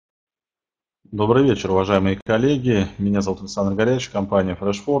Добрый вечер, уважаемые коллеги. Меня зовут Александр Горячий, компания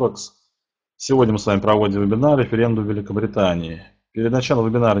FreshForex. Сегодня мы с вами проводим вебинар «Референдум в Великобритании». Перед началом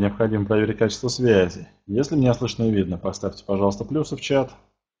вебинара необходимо проверить качество связи. Если меня слышно и видно, поставьте, пожалуйста, плюсы в чат.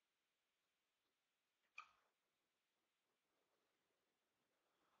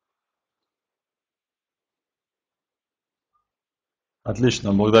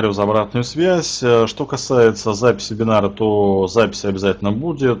 Отлично, благодарю за обратную связь. Что касается записи вебинара, то запись обязательно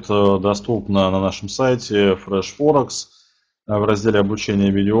будет доступна на нашем сайте FreshForex в разделе обучения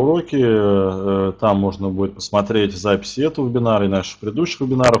и видеоуроки. Там можно будет посмотреть записи этого вебинара и наших предыдущих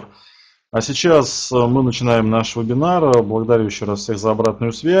вебинаров. А сейчас мы начинаем наш вебинар. Благодарю еще раз всех за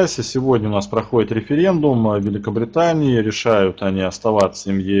обратную связь. Сегодня у нас проходит референдум в Великобритании. Решают они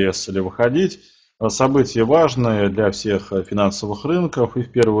оставаться в ЕС или выходить. Событие важное для всех финансовых рынков и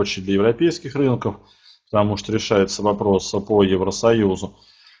в первую очередь для европейских рынков, потому что решается вопрос по Евросоюзу.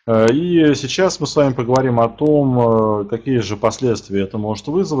 И сейчас мы с вами поговорим о том, какие же последствия это может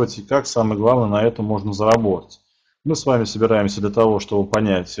вызвать и как, самое главное, на этом можно заработать. Мы с вами собираемся для того, чтобы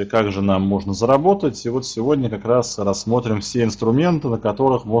понять, как же нам можно заработать. И вот сегодня как раз рассмотрим все инструменты, на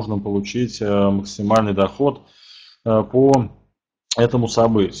которых можно получить максимальный доход по этому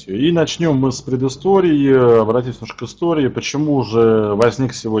событию. И начнем мы с предыстории, обратимся немножко к истории, почему же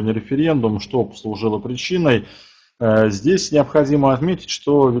возник сегодня референдум, что послужило причиной. Здесь необходимо отметить,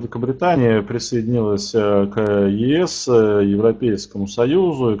 что Великобритания присоединилась к ЕС, Европейскому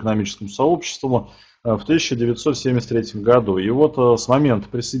Союзу, экономическому сообществу в 1973 году. И вот с момента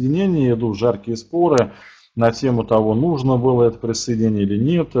присоединения идут жаркие споры на тему того, нужно было это присоединение или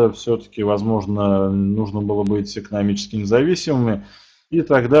нет. Все-таки, возможно, нужно было быть экономически независимыми и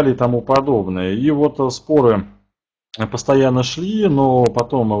так далее и тому подобное. И вот споры постоянно шли, но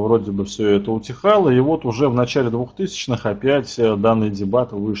потом вроде бы все это утихало. И вот уже в начале 2000-х опять данные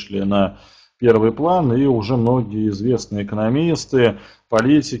дебаты вышли на первый план, и уже многие известные экономисты,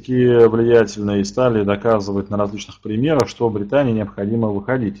 политики влиятельные стали доказывать на различных примерах, что Британии необходимо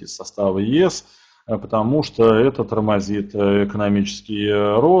выходить из состава ЕС, потому что это тормозит экономический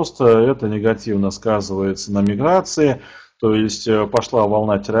рост, это негативно сказывается на миграции. То есть пошла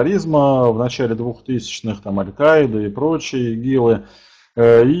волна терроризма в начале 2000-х, там Аль-Каида и прочие ИГИЛы.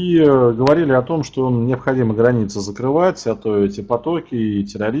 И говорили о том, что необходимо границы закрывать, а то эти потоки и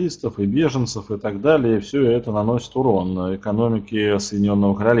террористов, и беженцев, и так далее, все это наносит урон экономике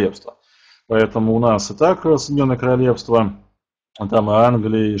Соединенного Королевства. Поэтому у нас и так Соединенное Королевство, там и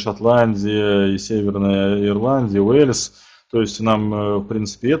Англия, и Шотландия, и Северная Ирландия, и Уэльс. То есть нам, в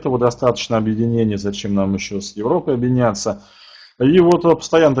принципе, этого достаточно объединения, зачем нам еще с Европой объединяться. И вот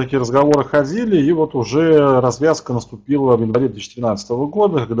постоянно такие разговоры ходили, и вот уже развязка наступила в январе 2013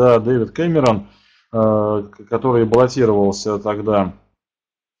 года, когда Дэвид Кэмерон, который баллотировался тогда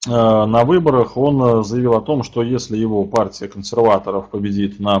на выборах, он заявил о том, что если его партия консерваторов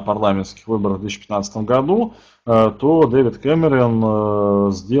победит на парламентских выборах в 2015 году, то Дэвид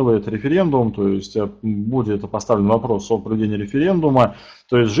Кэмерон сделает референдум, то есть будет поставлен вопрос о проведении референдума,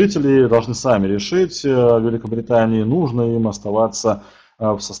 то есть жители должны сами решить в Великобритании, нужно им оставаться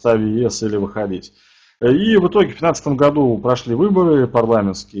в составе ЕС или выходить. И в итоге в 2015 году прошли выборы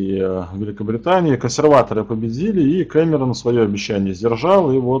парламентские в Великобритании, консерваторы победили, и Кэмерон свое обещание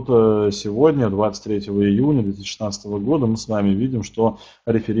сдержал. И вот сегодня, 23 июня 2016 года, мы с вами видим, что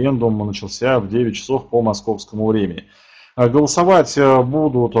референдум начался в 9 часов по московскому времени. Голосовать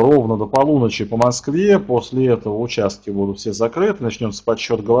будут ровно до полуночи по Москве, после этого участки будут все закрыты, начнется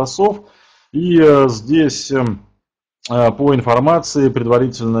подсчет голосов. И здесь... По информации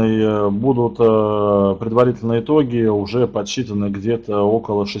предварительной будут предварительные итоги уже подсчитаны где-то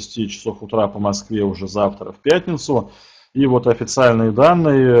около 6 часов утра по Москве уже завтра в пятницу. И вот официальные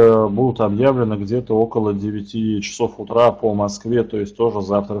данные будут объявлены где-то около 9 часов утра по Москве, то есть тоже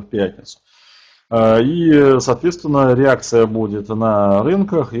завтра в пятницу. И, соответственно, реакция будет на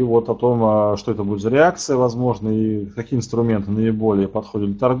рынках, и вот о том, что это будет за реакция, возможно, и какие инструменты наиболее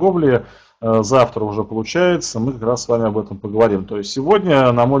подходят для торговли, завтра уже получается, мы как раз с вами об этом поговорим. То есть сегодня,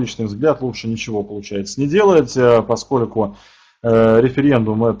 на мой личный взгляд, лучше ничего получается не делать, поскольку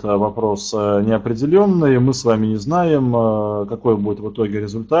референдум – это вопрос неопределенный, мы с вами не знаем, какой будет в итоге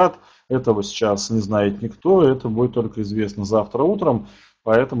результат, этого сейчас не знает никто, это будет только известно завтра утром.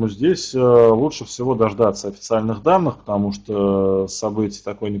 Поэтому здесь лучше всего дождаться официальных данных, потому что событие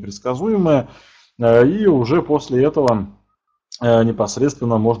такое непредсказуемое, и уже после этого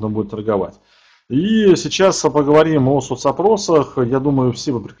непосредственно можно будет торговать. И сейчас поговорим о соцопросах. Я думаю,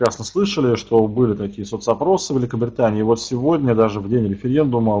 все вы прекрасно слышали, что были такие соцопросы в Великобритании. Вот сегодня, даже в день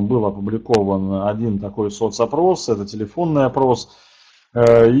референдума, был опубликован один такой соцопрос, это телефонный опрос.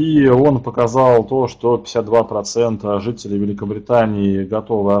 И он показал то, что 52% жителей Великобритании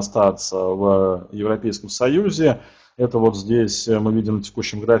готовы остаться в Европейском Союзе. Это вот здесь мы видим на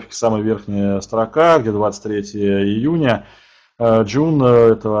текущем графике самая верхняя строка, где 23 июня. June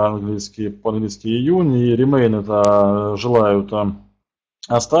это английский, по-английски июнь, и remain это желают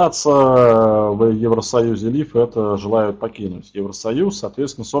остаться в Евросоюзе, leave это желают покинуть Евросоюз.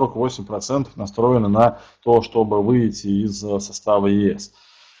 Соответственно, 48% настроены на то, чтобы выйти из состава ЕС.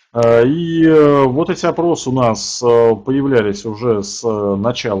 И вот эти опросы у нас появлялись уже с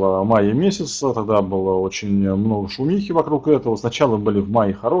начала мая месяца, тогда было очень много шумихи вокруг этого. Сначала были в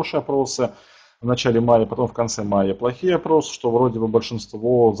мае хорошие опросы, в начале мая, потом в конце мая плохие опросы, что вроде бы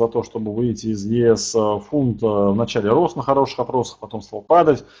большинство за то, чтобы выйти из ЕС. Фунт вначале рос на хороших опросах, потом стал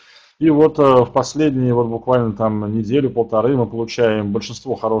падать. И вот в последние вот буквально там неделю-полторы мы получаем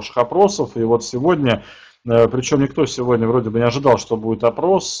большинство хороших опросов. И вот сегодня, причем никто сегодня вроде бы не ожидал, что будет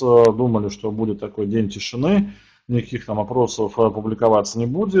опрос, думали, что будет такой день тишины, никаких там опросов публиковаться не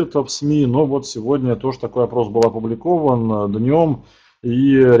будет в СМИ, но вот сегодня тоже такой опрос был опубликован днем,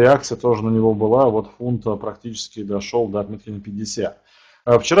 и реакция тоже на него была, вот фунт практически дошел до отметки на 50.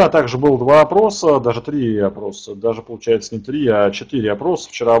 Вчера также было два опроса, даже три опроса, даже получается не три, а 4 опроса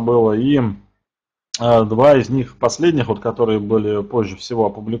вчера было, и два из них последних, вот, которые были позже всего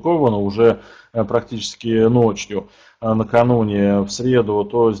опубликованы уже практически ночью, накануне, в среду,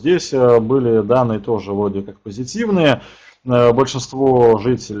 то здесь были данные тоже вроде как позитивные. Большинство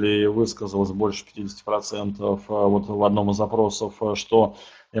жителей высказалось, больше 50% вот в одном из запросов, что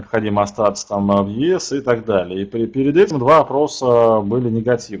необходимо остаться там в ЕС и так далее. И перед этим два опроса были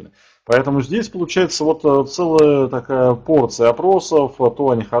негативны. Поэтому здесь получается вот целая такая порция опросов, то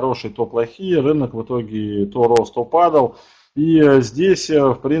они хорошие, то плохие, рынок в итоге то рос, то падал. И здесь,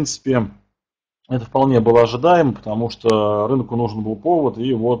 в принципе, это вполне было ожидаемо, потому что рынку нужен был повод,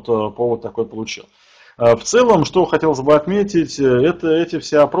 и вот повод такой получил. В целом, что хотелось бы отметить, это эти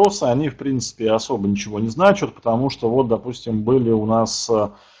все опросы, они в принципе особо ничего не значат, потому что вот, допустим, были у нас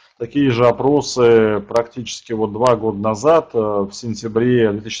такие же опросы практически вот 2 года назад, в сентябре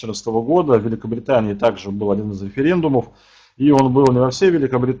 2014 года, в Великобритании также был один из референдумов, и он был не во всей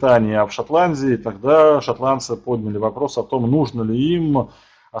Великобритании, а в Шотландии. Тогда шотландцы подняли вопрос о том, нужно ли им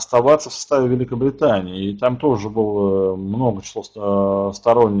оставаться в составе Великобритании. И там тоже было много число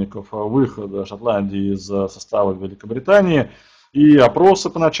сторонников выхода Шотландии из состава Великобритании. И опросы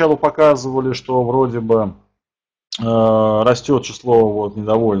поначалу показывали, что вроде бы растет число вот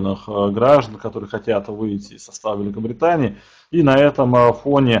недовольных граждан, которые хотят выйти из состава Великобритании. И на этом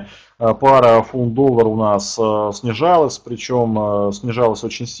фоне пара фунт-доллар у нас снижалась, причем снижалась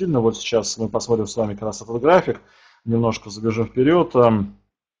очень сильно. Вот сейчас мы посмотрим с вами как раз этот график, немножко забежим вперед.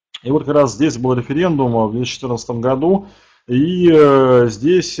 И вот как раз здесь был референдум в 2014 году, и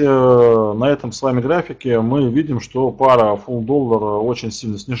здесь на этом с вами графике мы видим, что пара фунт-доллар очень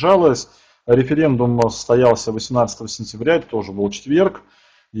сильно снижалась. Референдум состоялся 18 сентября, это тоже был четверг,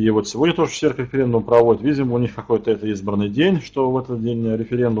 и вот сегодня тоже в четверг референдум проводят. Видимо, у них какой-то это избранный день, что в этот день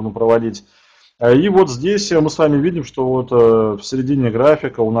референдумы проводить. И вот здесь мы с вами видим, что вот в середине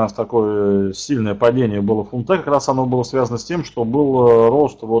графика у нас такое сильное падение было фунта. Как раз оно было связано с тем, что был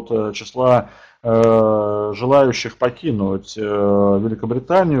рост вот числа желающих покинуть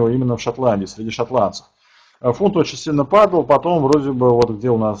Великобританию именно в Шотландии, среди шотландцев. Фунт очень сильно падал, потом вроде бы вот где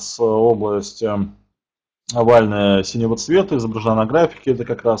у нас область овальная синего цвета изображена на графике, это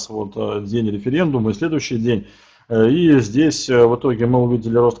как раз вот день референдума и следующий день. И здесь в итоге мы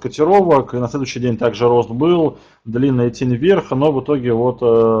увидели рост котировок, и на следующий день также рост был, длинная тень вверх, но в итоге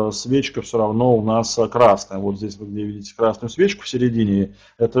вот свечка все равно у нас красная. Вот здесь вы где видите красную свечку в середине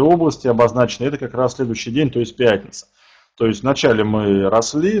этой области обозначена, это как раз следующий день, то есть пятница. То есть вначале мы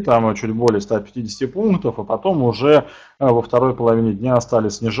росли, там чуть более 150 пунктов, а потом уже во второй половине дня стали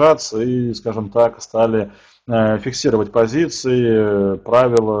снижаться и, скажем так, стали фиксировать позиции,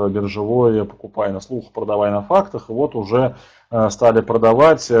 правила биржевое, покупай на слух, продавай на фактах, и вот уже стали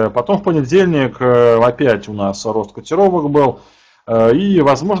продавать. Потом в понедельник опять у нас рост котировок был, и,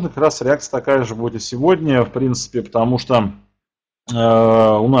 возможно, как раз реакция такая же будет и сегодня, в принципе, потому что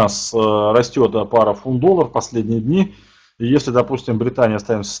у нас растет пара фунт-доллар в последние дни. И если, допустим, Британия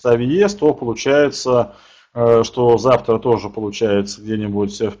останется в составе ЕС, то получается, что завтра тоже получается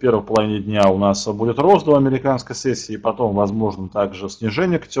где-нибудь в первой половине дня у нас будет рост до американской сессии, и потом, возможно, также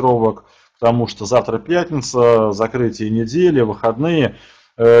снижение котировок, потому что завтра пятница, закрытие недели, выходные,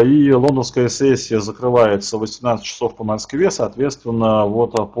 и лондонская сессия закрывается в 18 часов по Москве, соответственно,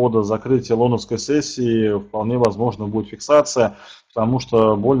 вот под закрытие лондонской сессии вполне возможно будет фиксация, потому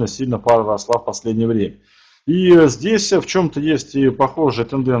что больно сильно пара росла в последнее время. И здесь в чем-то есть и похожие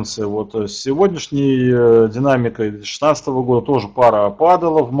тенденции. Вот с сегодняшней динамикой 2016 года тоже пара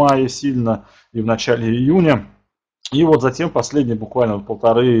падала в мае сильно и в начале июня. И вот затем последние буквально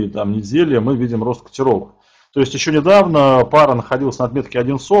полторы недели мы видим рост котировок. То есть еще недавно пара находилась на отметке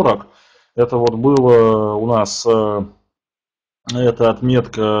 1.40. Это вот было у нас эта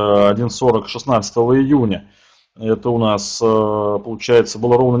отметка 1.40 16 июня. Это у нас, получается,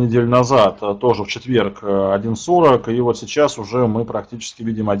 было ровно неделю назад, тоже в четверг 1.40, и вот сейчас уже мы практически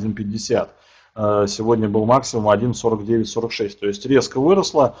видим 1.50. Сегодня был максимум 1.49-46, то есть резко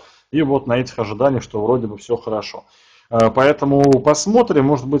выросло, и вот на этих ожиданиях, что вроде бы все хорошо. Поэтому посмотрим,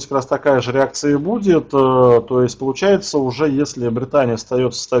 может быть, как раз такая же реакция и будет, то есть получается уже, если Британия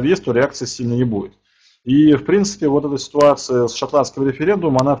остается в составе ЕС, то реакции сильно не будет. И, в принципе, вот эта ситуация с шотландским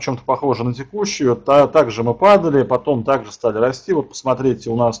референдумом, она в чем-то похожа на текущую. Также мы падали, потом также стали расти. Вот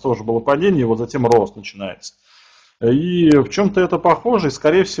посмотрите, у нас тоже было падение, и вот затем рост начинается. И в чем-то это похоже, и,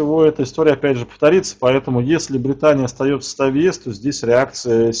 скорее всего, эта история опять же повторится. Поэтому, если Британия остается в составе ЕС, то здесь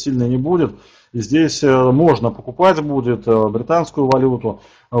реакции сильной не будет. И здесь можно покупать будет британскую валюту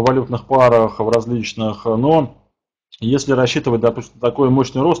в валютных парах, в различных, но если рассчитывать, допустим, такой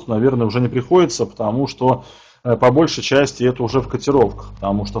мощный рост, то, наверное, уже не приходится, потому что по большей части это уже в котировках,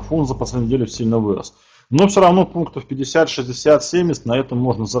 потому что фунт за последнюю неделю сильно вырос. Но все равно пунктов 50, 60, 70 на этом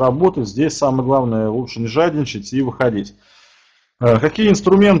можно заработать. Здесь самое главное, лучше не жадничать и выходить. Какие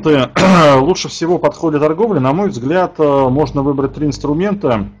инструменты лучше всего подходят торговле? На мой взгляд, можно выбрать 3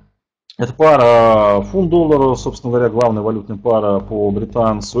 инструмента. Это пара фунт-доллар, собственно говоря, главная валютная пара по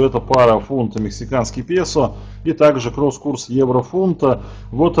британцу. Это пара фунт-мексиканский песо и также кросс-курс евро-фунта.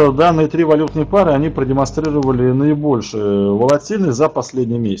 Вот данные 3 валютные пары, они продемонстрировали наибольшую волатильность за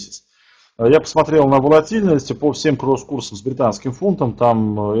последний месяц. Я посмотрел на волатильность по всем кросс-курсам с британским фунтом,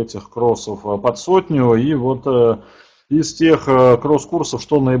 там этих кроссов под 100, и вот из тех кросс-курсов,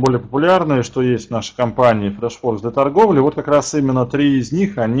 что наиболее популярные, что есть в нашей компании FreshForex для торговли, вот как раз именно 3 из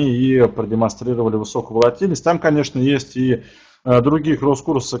них, они и продемонстрировали высокую волатильность. Там, конечно, есть и другие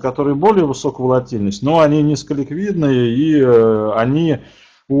кросс-курсы, которые более высокую волатильность, но они низколиквидные, и они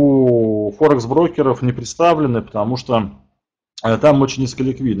у форекс-брокеров не представлены, потому что там очень низкая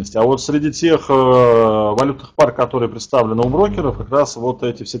ликвидность. А вот среди тех валютных пар, которые представлены у брокеров, как раз вот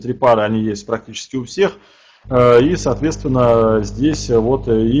эти все 3 пары, они есть практически у всех. И, соответственно, здесь вот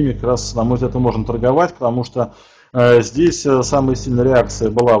ими как раз, на мой взгляд, можно торговать, потому что здесь самая сильная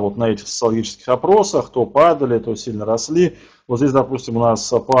реакция была вот на этих социологических опросах, то падали, то сильно росли. Вот здесь, допустим, у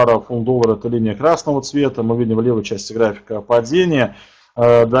нас пара фунт-доллар, это линия красного цвета, мы видим в левой части графика падение,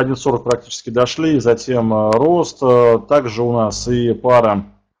 до 1.40 практически дошли, затем рост. Также у нас и пара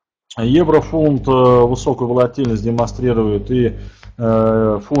евро-фунт высокую волатильность демонстрирует, и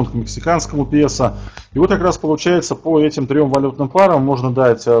фунт к мексиканскому песо. И вот как раз получается по этим 3 валютным парам можно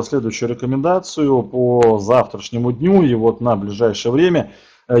дать следующую рекомендацию по завтрашнему дню и вот на ближайшее время.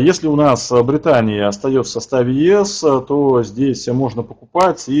 Если у нас Британия остается в составе ЕС, то здесь можно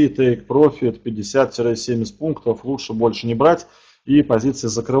покупать и take profit 50-70 пунктов, лучше больше не брать и позиции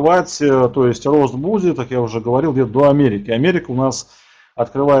закрывать. То есть рост будет, как я уже говорил, где-то до Америки. Америка у нас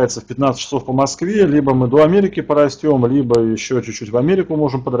открывается в 15 часов по Москве, либо мы до Америки порастем, либо еще чуть-чуть в Америку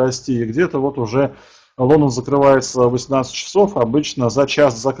можем подрасти, и где-то вот уже Лондон закрывается в 18 часов, обычно за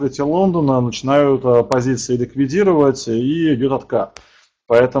час до закрытия Лондона начинают позиции ликвидировать и идет откат.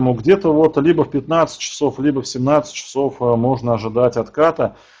 Поэтому где-то вот либо в 15 часов, либо в 17 часов можно ожидать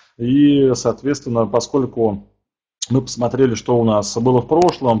отката, и, соответственно, поскольку мы посмотрели, что у нас было в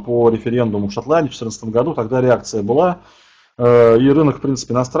прошлом по референдуму в Шотландии в 2014 году, тогда реакция была, и рынок, в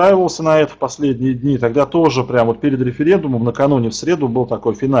принципе, настраивался на это в последние дни. Тогда тоже прямо вот перед референдумом, накануне в среду, был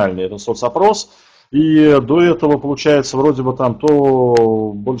такой финальный это соцопрос. И до этого, получается, вроде бы там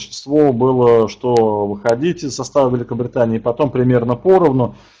то большинство было, что выходить из состава Великобритании, потом примерно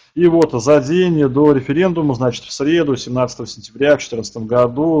поровну. И вот за день до референдума, значит, в среду, 17 сентября 2014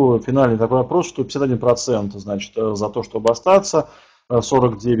 году, финальный такой опрос, что 51%, значит, за то, чтобы остаться,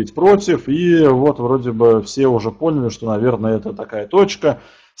 49 против, и вот вроде бы все уже поняли, что, наверное, это такая точка.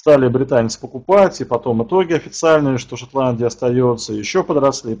 Стали британцы покупать, и потом итоги официальные, что Шотландия остается, еще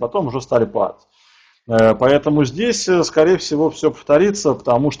подросли, и потом уже стали падать. Поэтому здесь, скорее всего, все повторится,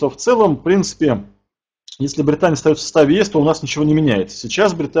 потому что в целом, в принципе, если Британия остается в составе ЕС, то у нас ничего не меняется.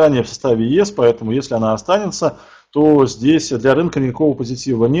 Сейчас Британия в составе ЕС, поэтому если она останется, то здесь для рынка никакого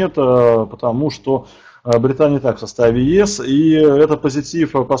позитива нет, потому что Британия и так в составе ЕС, и это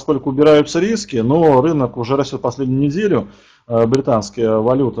позитив, поскольку убираются риски, но рынок уже растет последнюю неделю, британская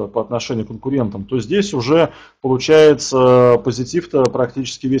валюта по отношению к конкурентам, то здесь уже получается позитив-то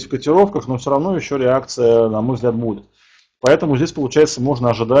практически весь в котировках, но все равно еще реакция, на мой взгляд, будет. Поэтому здесь, получается,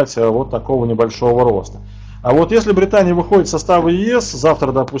 можно ожидать вот такого небольшого роста. А вот если Британия выходит из состава ЕС,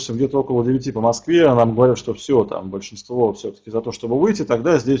 завтра, допустим, где-то около 9 по Москве, нам говорят, что все, там большинство все-таки за то, чтобы выйти,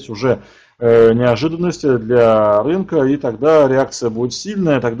 тогда здесь уже неожиданность для рынка, и тогда реакция будет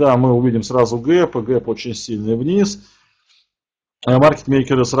сильная, тогда мы увидим сразу гэп, и гэп очень сильный вниз.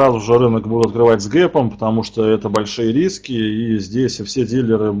 Маркетмейкеры сразу же рынок будут открывать с гэпом, потому что это большие риски, и здесь все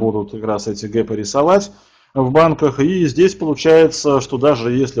дилеры будут как раз эти гэпы рисовать в банках, и здесь получается, что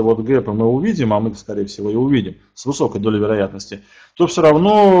даже если вот гэпы мы увидим, а мы, скорее всего, и увидим с высокой долей вероятности, то все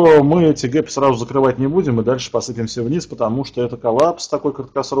равно мы эти гэпы сразу закрывать не будем и дальше посыпемся вниз, потому что это коллапс такой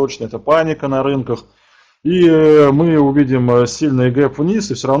краткосрочный, это паника на рынках, и мы увидим сильный гэп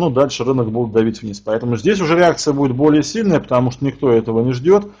вниз, и все равно дальше рынок будет давить вниз. Поэтому здесь уже реакция будет более сильная, потому что никто этого не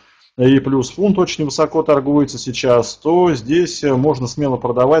ждет. И плюс фунт очень высоко торгуется сейчас, то здесь можно смело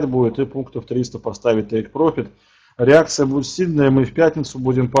продавать будет и пунктов 300 поставить take profit. Реакция будет сильная, мы в пятницу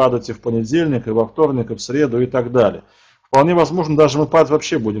будем падать и в понедельник, и во вторник, и в среду, и так далее. Вполне возможно, даже мы падать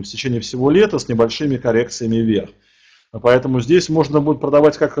вообще будем в течение всего лета с небольшими коррекциями вверх. Поэтому здесь можно будет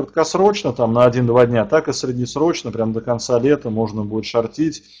продавать как краткосрочно, там на 1-2 дня, так и среднесрочно, прям до конца лета можно будет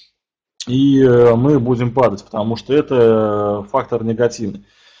шортить, и мы будем падать, потому что это фактор негативный.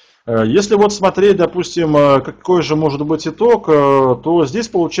 Если вот смотреть, допустим, какой же может быть итог, то здесь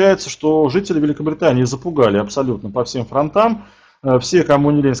получается, что жители Великобритании запугали абсолютно по всем фронтам. Все,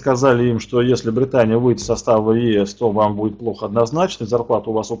 кому не лень, сказали им, что если Британия выйдет из состава ЕС, то вам будет плохо однозначно, зарплаты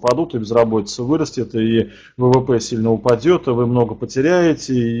у вас упадут, и безработица вырастет, и ВВП сильно упадет, и вы много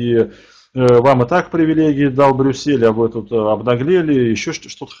потеряете, и вам и так привилегии дал Брюссель, а вы тут обнаглели, еще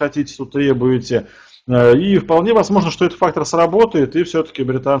что-то хотите, тут требуете. И вполне возможно, что этот фактор сработает, и все-таки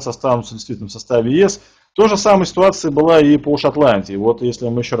британцы останутся действительно в составе ЕС. То же самая ситуация была и по Шотландии. Вот если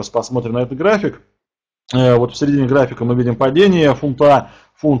мы еще раз посмотрим на этот график, вот в середине графика мы видим падение фунта.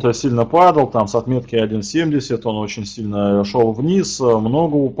 Фунт сильно падал, там с отметки 1.70, он очень сильно шел вниз,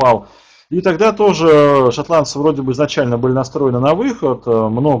 много упал. И тогда тоже шотландцы вроде бы изначально были настроены на выход,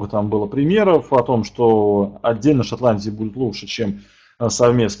 много там было примеров о том, что отдельно Шотландии будет лучше, чем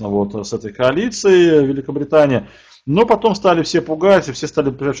совместно вот с этой коалицией Великобритания. Но потом стали все пугать, все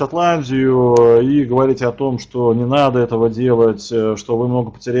стали приезжать в Шотландию и говорить о том, что не надо этого делать, что вы много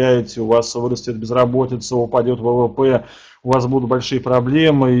потеряете, у вас вырастет безработица, упадет ВВП, у вас будут большие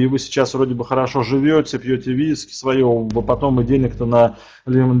проблемы, и вы сейчас вроде бы хорошо живете, пьете виски свое, потом и денег-то на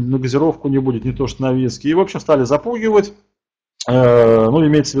газировку не будет, не то что на виски. И, в общем, стали запугивать. Ну,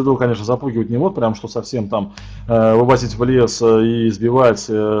 имеется в виду, конечно, запугивать не вот прям, что совсем там вывозить в лес и избивать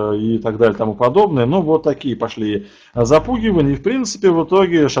и так далее, тому подобное. Но вот такие пошли запугивания. И, в принципе, в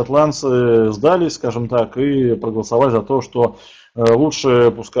итоге шотландцы сдались, скажем так, и проголосовали за то, что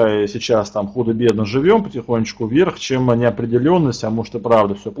лучше, пускай сейчас там худо-бедно живем потихонечку вверх, чем неопределенность, а может и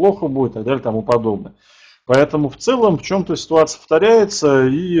правда все плохо будет и так далее, тому подобное. Поэтому в целом в чем-то ситуация повторяется,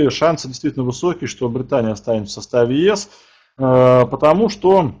 и шансы действительно высокие, что Британия останется в составе ЕС. Потому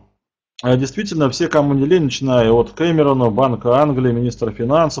что действительно все, кому не лень, начиная от Кэмерона, Банка Англии, министра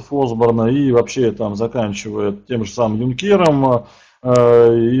финансов Осборна и вообще там заканчивая тем же самым Юнкером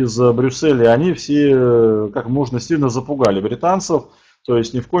из Брюсселя, они все как можно сильно запугали британцев, то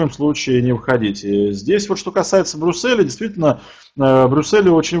есть ни в коем случае не выходите. Здесь вот что касается Брюсселя, действительно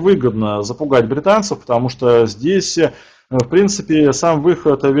Брюсселю очень выгодно запугать британцев, потому что здесь... В принципе, сам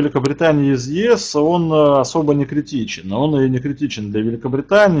выход Великобритании из ЕС, он особо не критичен. Он и не критичен для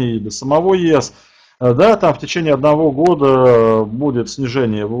Великобритании, и для самого ЕС. Да, там в течение 1 года будет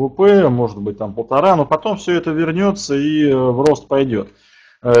снижение ВВП, может быть там 1,5, но потом все это вернется и в рост пойдет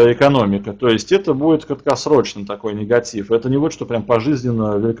экономика. То есть это будет краткосрочный такой негатив. Это не вот, что прям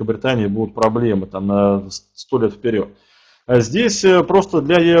пожизненно в Великобритании будут проблемы там на 100 лет вперед. Здесь просто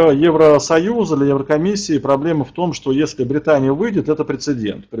для Евросоюза, для Еврокомиссии проблема в том, что если Британия выйдет, это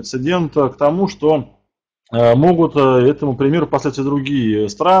прецедент. Прецедент к тому, что могут этому примеру последовать и другие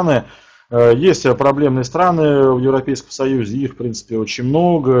страны. Есть проблемные страны в Европейском Союзе, их в принципе очень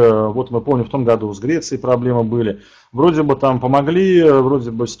много. Вот мы помним, в том году с Грецией проблемы были. Вроде бы там помогли, вроде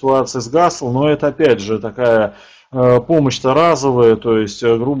бы ситуация сгасла, но это опять же такая... Помощь-то разовая, то есть,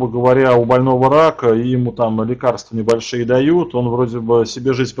 грубо говоря, у больного рака, и ему там лекарства небольшие дают, он вроде бы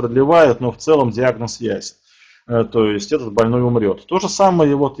себе жизнь продлевает, но в целом диагноз ясен. То есть этот больной умрет. То же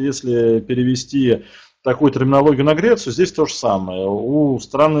самое, вот если перевести такую терминологию на Грецию, здесь то же самое. У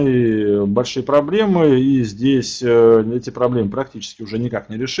страны большие проблемы, и здесь эти проблемы практически уже никак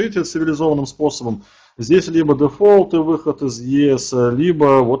не решить цивилизованным способом. Здесь либо дефолт и выход из ЕС,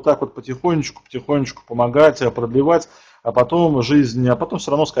 либо вот так вот потихонечку помогать, продлевать, а потом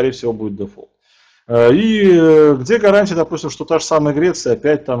все равно, скорее всего, будет дефолт. И где гарантия, допустим, что та же самая Греция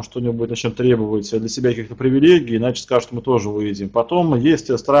опять там что-нибудь начнет требовать для себя каких-то привилегий, иначе скажут, мы тоже выйдем. Потом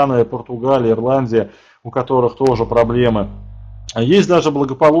есть страны Португалия, Ирландия, у которых тоже проблемы. Есть даже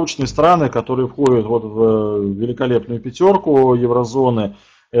благополучные страны, которые входят вот в великолепную пятерку еврозоны.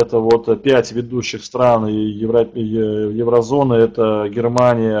 Это вот 5 ведущих стран еврозоны, это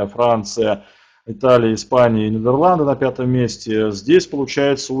Германия, Франция, Италия, Испания и Нидерланды на 5-м месте. Здесь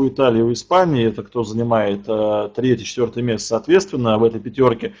получается у Италии и у Испании, это кто занимает 3-4 место соответственно в этой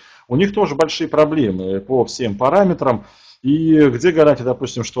пятерке, у них тоже большие проблемы по всем параметрам. И где гарантия,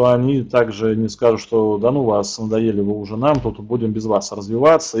 допустим, что они также не скажут, что да ну вас, надоели вы уже нам, тут будем без вас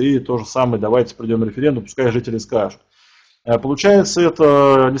развиваться, и то же самое, давайте придем референдум, пускай жители скажут. Получается,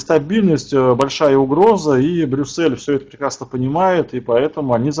 это нестабильность, большая угроза, и Брюссель все это прекрасно понимает, и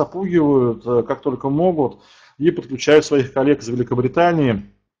поэтому они запугивают как только могут, и подключают своих коллег из Великобритании.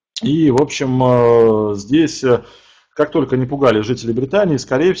 И, в общем, здесь, как только не пугали жители Британии,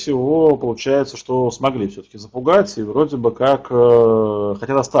 скорее всего, получается, что смогли все-таки запугать, и вроде бы как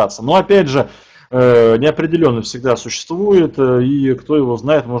хотят остаться. Но, опять же, неопределенность всегда существует, и кто его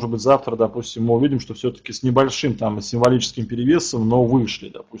знает, может быть завтра, допустим, мы увидим, что все-таки с небольшим там символическим перевесом, но вышли,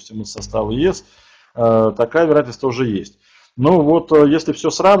 допустим, из состава ЕС, такая вероятность тоже есть. Но вот если все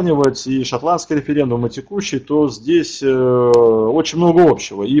сравнивать, и шотландский референдум, и текущий, то здесь очень много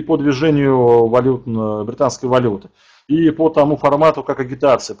общего, и по движению британской валюты, и по тому формату, как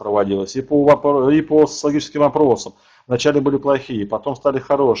агитация проводилась, и по социологическим опросам. Вначале были плохие, потом стали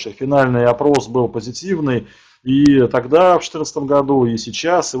хорошие. Финальный опрос был позитивный, и тогда, в 2014 году, и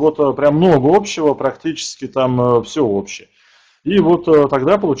сейчас. И вот прям много общего, практически там все общее. И вот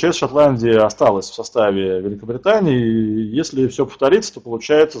тогда, получается, Шотландия осталась в составе Великобритании. И если все повторится, то,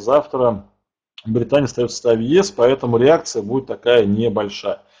 получается, завтра Британия остается в составе ЕС, поэтому реакция будет такая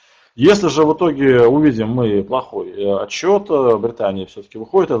небольшая. Если же в итоге увидим мы плохой отчет, Британия все-таки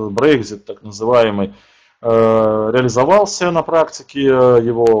выходит, этот Brexit, так называемый, реализовался на практике,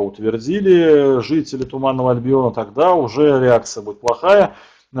 его утвердили жители Туманного Альбиона, тогда уже реакция будет плохая.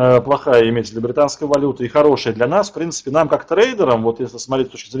 Плохая имеется для британской валюты и хорошая для нас. В принципе, нам как трейдерам, вот если смотреть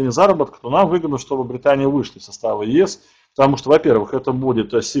с точки зрения заработка, то нам выгодно, чтобы Британия вышла из состава ЕС, потому что, во-первых, это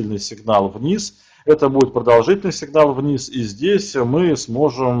будет сильный сигнал вниз, это будет продолжительный сигнал вниз, и здесь мы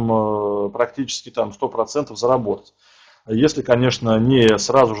сможем практически там 100% заработать. Если, конечно, не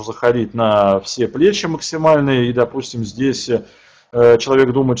сразу же заходить на все плечи максимальные, и, допустим, здесь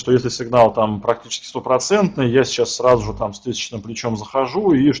человек думает, что если сигнал там практически стопроцентный, я сейчас сразу же там с 1000-ным плечом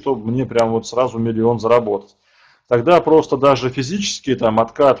захожу, и чтобы мне прям вот сразу миллион заработать. Тогда просто даже физически там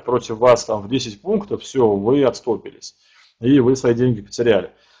откат против вас там в 10 пунктов, все, вы отстопились, и вы свои деньги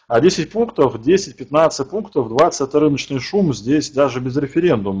потеряли. А 10 пунктов, 10-15 пунктов, 20 это рыночный шум, здесь даже без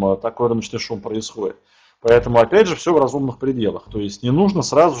референдума такой рыночный шум происходит. Поэтому, опять же, все в разумных пределах. То есть не нужно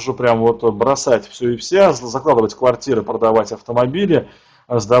сразу же прям вот бросать все и вся, закладывать квартиры, продавать автомобили,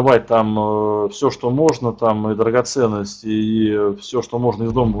 сдавать там все, что можно, там и драгоценности, и все, что можно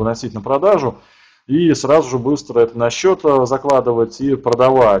из дома выносить на продажу, и сразу же быстро это на счет закладывать и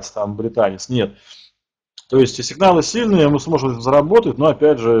продавать там британец. Нет. То есть сигналы сильные, мы сможем заработать, но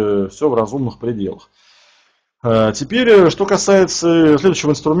опять же все в разумных пределах. Теперь, что касается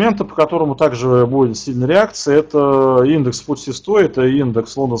следующего инструмента, по которому также будет сильная реакция, это индекс FTSE 100, это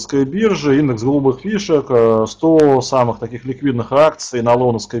индекс лондонской биржи, индекс голубых фишек, 100 самых таких ликвидных акций на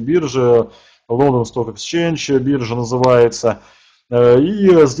лондонской бирже, London Stock Exchange биржа называется.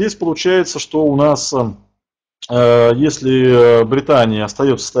 И здесь получается, что у нас, если Британия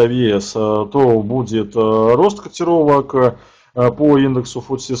остается в составе ЕС, то будет рост котировок по индексу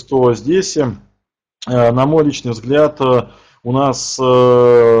FTSE 100. Здесь, на мой личный взгляд, у нас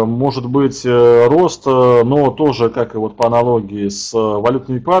может быть рост, но тоже, как и вот по аналогии с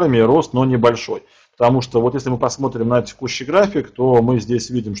валютными парами, рост, но небольшой. Потому что вот если мы посмотрим на текущий график, то мы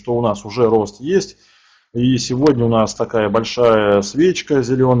здесь видим, что у нас уже рост есть. И сегодня у нас такая большая свечка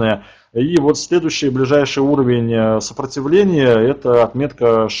зеленая. И вот следующий ближайший уровень сопротивления, это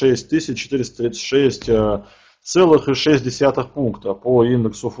отметка 6436,6 пункта по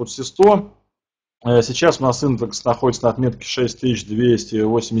индексу FTSE 100. Сейчас у нас индекс находится на отметке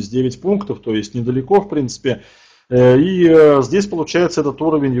 6289 пунктов, то есть недалеко, в принципе. И здесь, получается, этот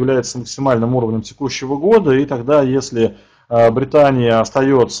уровень является максимальным уровнем текущего года. И тогда, если Британия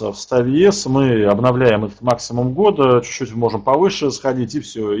остается в составе ЕС, мы обновляем этот максимум года, чуть-чуть можем повыше сходить и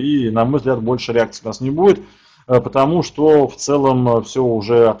все. И, на мой взгляд, больше реакций у нас не будет, потому что в целом все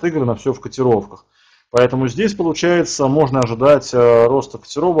уже отыграно, все в котировках. Поэтому здесь, получается, можно ожидать роста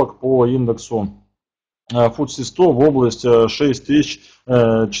котировок по индексу FTSE 100 в область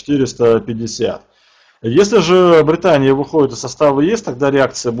 6450. Если же Британия выходит из состава ЕС, тогда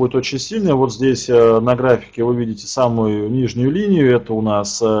реакция будет очень сильная. Вот здесь на графике вы видите самую нижнюю линию. Это у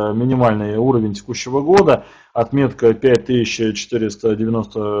нас минимальный уровень текущего года. Отметка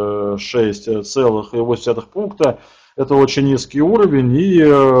 5496,8 пункта. Это очень низкий уровень. И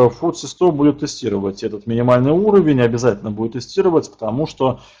FTSE 100 будет тестировать этот минимальный уровень. Обязательно будет тестировать, потому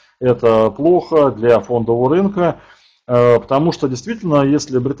что это плохо для фондового рынка. Потому что действительно,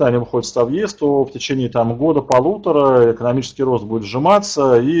 если Британия выходит в состав ЕС, то в течение года-полутора экономический рост будет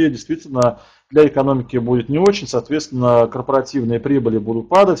сжиматься, и действительно для экономики будет не очень, соответственно, корпоративные прибыли будут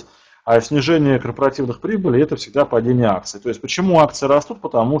падать, а снижение корпоративных прибылей – это всегда падение акций. То есть почему акции растут?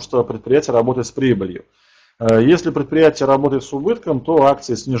 Потому что предприятие работает с прибылью. Если предприятие работает с убытком, то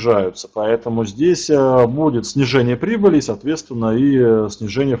акции снижаются, поэтому здесь будет снижение прибыли, соответственно, и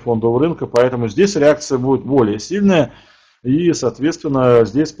снижение фондового рынка, поэтому здесь реакция будет более сильная, и, соответственно,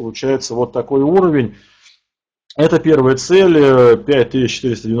 здесь получается вот такой уровень. Это первая цель,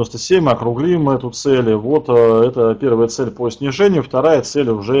 5497, округлим эту цель, вот это первая цель по снижению, вторая цель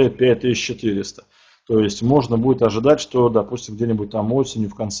уже 5400. То есть можно будет ожидать, что, допустим, где-нибудь там осенью,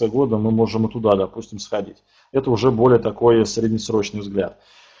 в конце года мы можем и туда, допустим, сходить. Это уже более такой среднесрочный взгляд.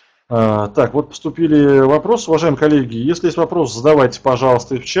 Так, вот поступили вопросы. Уважаемые коллеги, если есть вопросы, задавайте,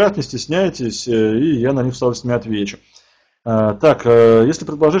 пожалуйста, в чат, не стесняйтесь, и я на них с удовольствием отвечу. Так, если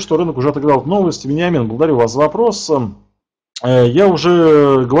предположить, что рынок уже отыграл новости, Вениамин, благодарю вас за вопрос. Я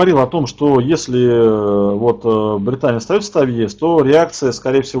уже говорил о том, что если вот Британия остается в составе ЕС, то реакция,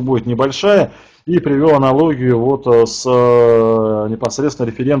 скорее всего, будет небольшая, и привел аналогию вот с непосредственно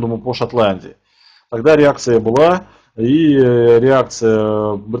референдумом по Шотландии. Тогда реакция была, и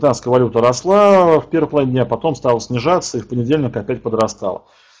реакция британской валюты росла в первой половине дня, потом стала снижаться, и в понедельник опять подрастала.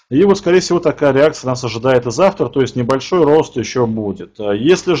 И вот, скорее всего, такая реакция нас ожидает и завтра, то есть небольшой рост еще будет.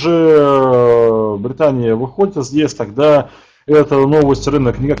 Если же Британия выходит из ЕС, тогда эта новость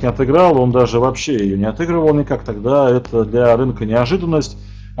рынок никак не отыграл, он даже вообще ее не отыгрывал никак, тогда это для рынка неожиданность,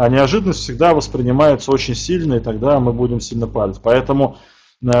 а неожиданность всегда воспринимается очень сильно, и тогда мы будем сильно падать. Поэтому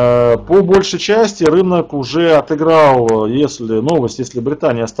по большей части рынок уже отыграл если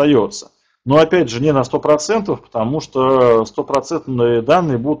Британия остается. Но опять же не на 100%, потому что стопроцентные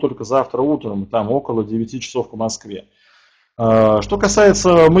данные будут только завтра утром, там около 9 часов по Москве. Что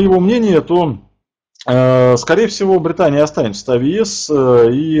касается моего мнения, то скорее всего Британия останется в составе ЕС,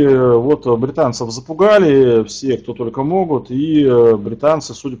 и вот британцев запугали все, кто только могут, и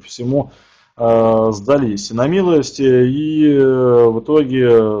британцы, судя по всему, сдались на милость, и в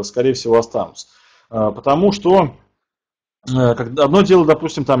итоге, скорее всего, останутся. Потому что одно дело,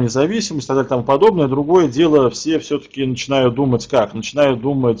 допустим, там независимость и так далее, тому подобное, другое дело, все-таки начинают думать как? Начинают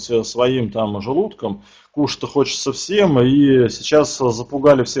думать своим там желудком, кушать-то хочется всем, и сейчас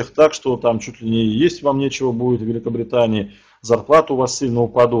запугали всех так, что там чуть ли не есть вам нечего будет в Великобритании, зарплаты у вас сильно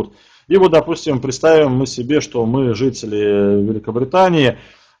упадут. И вот, допустим, представим мы себе, что мы жители Великобритании,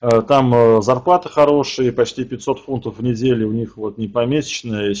 там зарплаты хорошие, почти 500 фунтов в неделю, у них вот не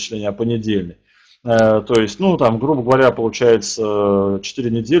помесячное исчисление, а понедельное. То есть, ну, там, грубо говоря, получается 4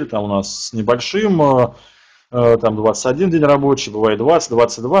 недели, там у нас с небольшим, там 21 день рабочий, бывает 20,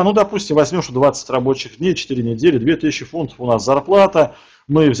 22, ну, допустим, возьмем, что 20 рабочих дней, 4 недели, 2000 фунтов у нас зарплата,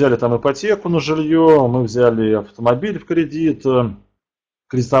 мы взяли там ипотеку на жилье, мы взяли автомобиль в кредит,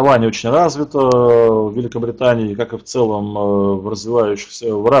 кредитование очень развито в Великобритании, как и в целом в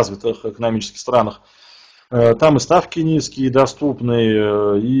развивающихся, в развитых экономических странах. Там и ставки низкие, и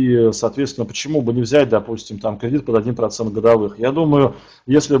доступные, и, соответственно, почему бы не взять, допустим, там кредит под 1% годовых. Я думаю,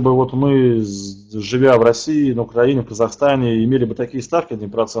 если бы вот мы, живя в России, на Украине, в Казахстане, имели бы такие ставки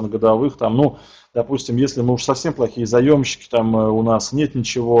 1% годовых, там, ну, допустим, если мы уж совсем плохие заемщики, там у нас нет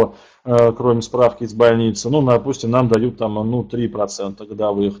ничего, кроме справки из больницы, ну, допустим, нам дают там, ну, 3%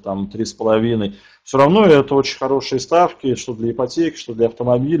 годовых, там, 3,5%. Все равно это очень хорошие ставки, что для ипотеки, что для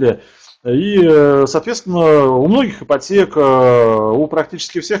автомобиля. И, соответственно, у многих ипотек, у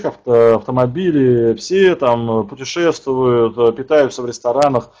практически всех автомобилей, все там путешествуют, питаются в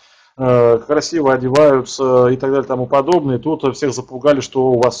ресторанах, красиво одеваются и так далее и тому подобное. И тут всех запугали, что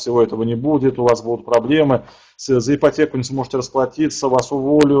у вас всего этого не будет, у вас будут проблемы, за ипотеку не сможете расплатиться, вас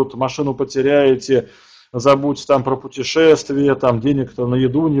уволят, машину потеряете, забудьте там про путешествие, там денег-то на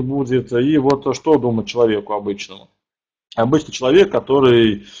еду не будет. И вот что думать человеку обычному? обычный человек,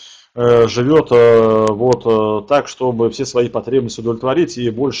 который живет так, чтобы все свои потребности удовлетворить, и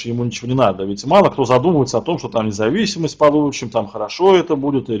больше ему ничего не надо. Ведь мало кто задумывается о том, что там независимость получим, там хорошо это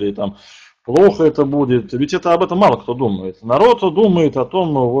будет или там плохо это будет. Ведь это об этом мало кто думает. Народ думает о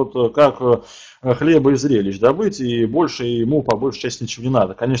том, вот как хлеба и зрелищ добыть, и больше ему по большей части ничего не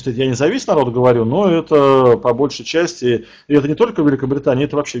надо. Конечно, я не за весь народ говорю, но это по большей части, и это не только в Великобритании,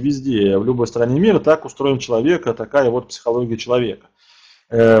 это вообще везде, в любой стране мира так устроен человек, такая вот психология человека.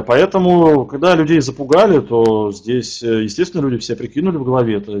 Поэтому, когда людей запугали, то здесь, естественно, люди все прикинули в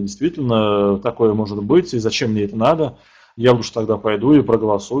голове, это действительно такое может быть, и зачем мне это надо? Я лучше тогда пойду и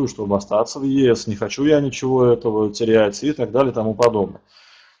проголосую, чтобы остаться в ЕС, не хочу я ничего этого терять и так далее и тому подобное.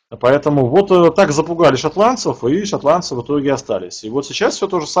 Поэтому вот так запугали шотландцев, и шотландцы в итоге остались. И вот сейчас все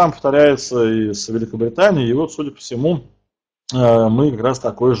то же самое повторяется и с Великобританией, и вот, судя по всему, мы как раз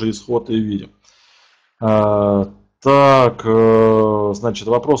такой же исход и видим. Так, значит,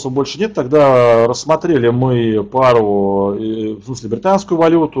 вопросов больше нет. Тогда рассмотрели мы пару, в смысле британскую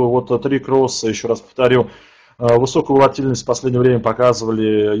валюту, вот три кросса, еще раз повторю. Высокую волатильность в последнее время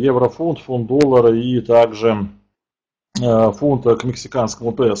показывали евро-фунт, фунт-доллар и также фунт к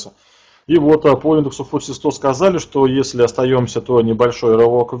мексиканскому песо. И вот по индексу FTSE 100 сказали, что если остаемся, то небольшой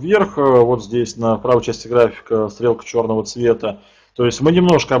рывок вверх. Вот здесь на правой части графика стрелка черного цвета. То есть мы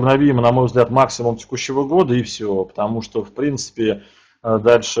немножко обновим, на мой взгляд, максимум текущего года и все. Потому что, в принципе,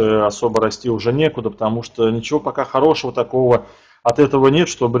 дальше особо расти уже некуда, потому что ничего пока хорошего такого от этого нет,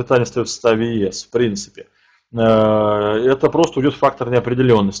 что Британия стоит в составе ЕС, в принципе. Это просто уйдет фактор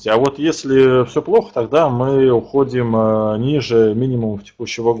неопределенности. А вот если все плохо, тогда мы уходим ниже минимумов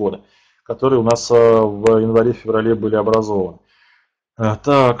текущего года, которые у нас в январе-феврале были образованы.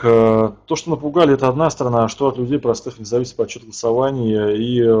 Так, то, что напугали, это одна сторона, а что от людей простых не зависит по отчету голосования,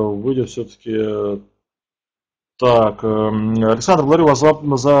 и выйдет все-таки... Так, Александр, благодарю вас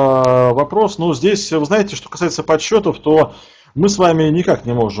за вопрос. Ну, здесь, вы знаете, что касается подсчетов, то мы с вами никак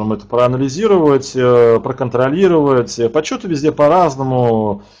не можем это проанализировать, проконтролировать. Подсчеты везде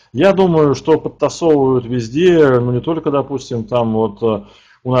по-разному. Я думаю, что подтасовывают везде, ну не только, допустим, там вот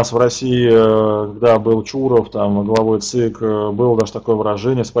у нас в России, когда был Чуров, там главой ЦИК, было даже такое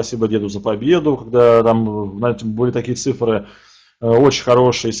выражение «Спасибо деду за победу», когда там, знаете, были такие цифры очень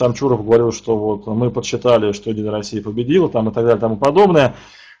хорошие, и сам Чуров говорил, что вот мы подсчитали, что Единая Россия победила, там и так далее, и тому подобное.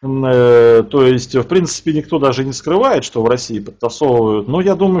 То есть, в принципе, никто даже не скрывает, что в России подтасовывают. Но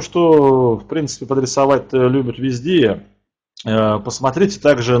я думаю, что, в принципе, подрисовать любят везде. Посмотрите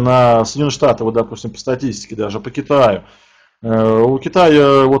также на Соединенные Штаты, вот, допустим, по статистике, даже по Китаю. У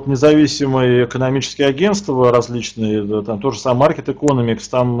Китая вот независимые экономические агентства различные, там тоже сам Market Economics,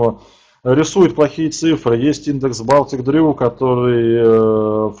 там рисует плохие цифры. Есть индекс Baltic Drew,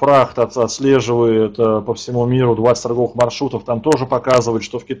 который фрахт отслеживает по всему миру, 20 торговых маршрутов, там тоже показывает,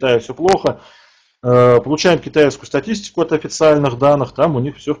 что в Китае все плохо. Получаем китайскую статистику от официальных данных, там у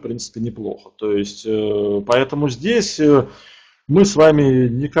них все в принципе неплохо. То есть, поэтому здесь мы с вами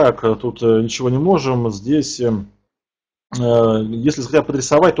никак тут ничего не можем. Здесь, если захотят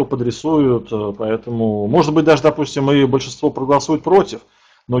подрисовать, то подрисуют. Поэтому, может быть, даже, допустим, и большинство проголосует против.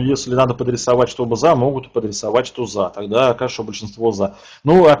 Но если надо подрисовать, чтобы за, могут подрисовать, что за. Тогда окажется, что большинство за.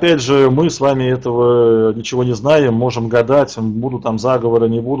 Ну, опять же, мы с вами этого ничего не знаем, можем гадать, будут там заговоры,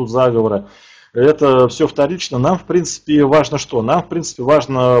 не будут заговоры. Это все вторично. Нам, в принципе, важно что? Нам, в принципе,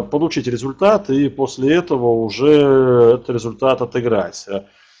 важно получить результат и после этого уже этот результат отыграть.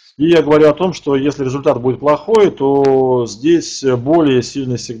 И я говорю о том, что если результат будет плохой, то здесь более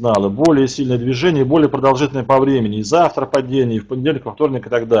сильные сигналы, более сильное движение, более продолжительное по времени. И завтра падение, и в понедельник, во вторник и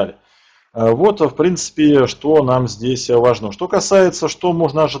так далее. Вот, в принципе, что нам здесь важно. Что касается, что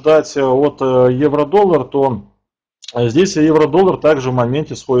можно ожидать от евро-доллар, то здесь евро-доллар также в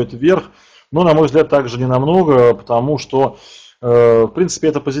моменте сходит вверх. Но, на мой взгляд, также не намного, потому что, в принципе,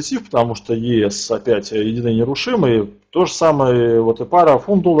 это позитив, потому что ЕС опять единый нерушимый. То же самое, вот и пара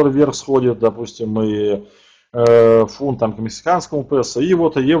фунт-доллар вверх сходит, допустим, и фунт там, к мексиканскому песо, и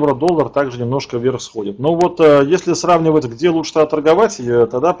вот евро-доллар также немножко вверх сходит. Но вот если сравнивать, где лучше торговать,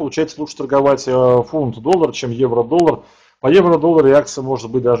 тогда получается лучше торговать фунт-доллар, чем евро-доллар. По евро-доллару реакция может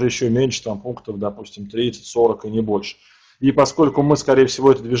быть даже еще меньше, там пунктов, допустим, 30-40 и не больше. И поскольку мы, скорее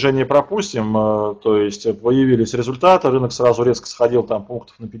всего, это движение пропустим, то есть появились результаты, рынок сразу резко сходил там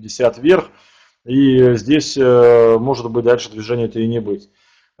пунктов на 50 вверх, и здесь может быть дальше движения это и не быть.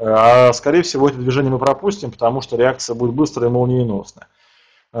 А скорее всего это движение мы пропустим, потому что реакция будет быстрая и молниеносная.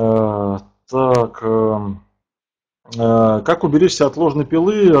 Так, как уберечься от ложной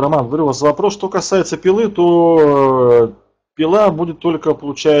пилы? Роман, говорю вас за вопрос. Что касается пилы, то пила будет только,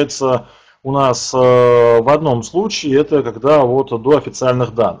 получается, у нас в одном случае это когда вот до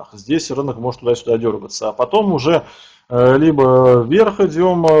официальных данных. Здесь рынок может туда-сюда дергаться, а потом уже либо вверх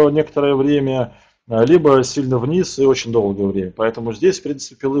идем некоторое время, либо сильно вниз и очень долгое время. Поэтому здесь, в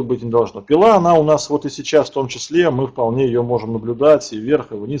принципе, пилы быть не должно. Пила, она у нас вот и сейчас в том числе, мы вполне ее можем наблюдать, и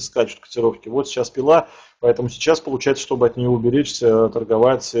вверх, и вниз скачут котировки. Вот сейчас пила, поэтому сейчас получается, чтобы от нее уберечься,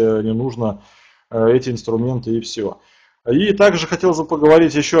 торговать не нужно эти инструменты и все. И также хотелось бы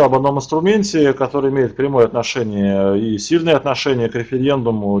поговорить еще об одном инструменте, который имеет прямое отношение и сильное отношение к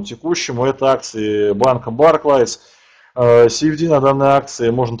референдуму текущему. Это акции банка Barclays. CFD на данной акции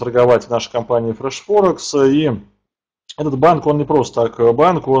можно торговать в нашей компании FreshForex. И этот банк, он не просто так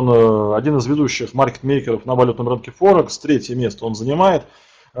банк, он один из ведущих маркетмейкеров на валютном рынке Форекс. Третье место он занимает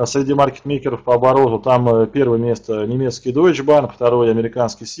среди маркетмейкеров по обороту. Там первое место немецкий Deutsche Bank, второй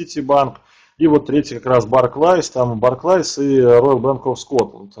американский Citibank. И вот третий как раз Barclays, там Barclays и Royal Bank of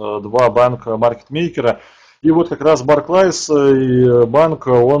Scotland, два банка маркетмейкера. И вот как раз Barclays и банк,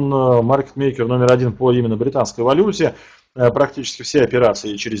 он маркетмейкер номер один по именно британской валюте. Практически все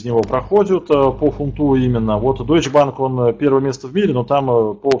операции через него проходят по фунту именно. Вот Deutsche Bank, он первое место в мире, но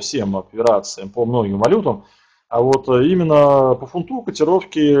там по всем операциям, по многим валютам. А вот именно по фунту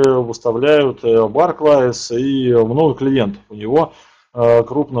котировки выставляют Barclays и много клиентов у него,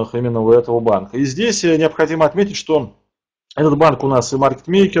 крупных именно у этого банка. И здесь необходимо отметить, что этот банк у нас и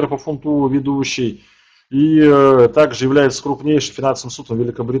маркетмейкер по фунту ведущий, и также является крупнейшим финансовым судом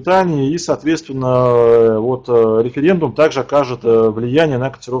Великобритании, и, соответственно, вот референдум также окажет влияние на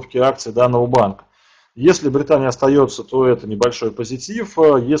котировки акций данного банка. Если Британия остается, то это небольшой позитив,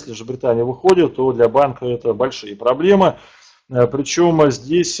 если же Британия выходит, то для банка это большие проблемы. Причем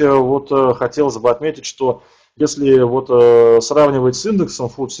здесь вот хотелось бы отметить, что если вот сравнивать с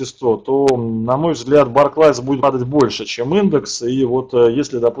индексом FTSE 100, то, на мой взгляд, Barclays будет падать больше, чем индекс. И вот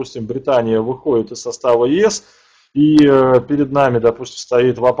если, допустим, Британия выходит из состава ЕС, и перед нами, допустим,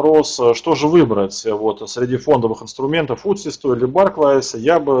 стоит вопрос, что же выбрать вот, среди фондовых инструментов FTSE 100 или Barclays,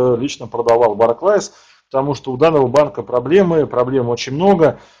 я бы лично продавал Barclays, потому что у данного банка проблем очень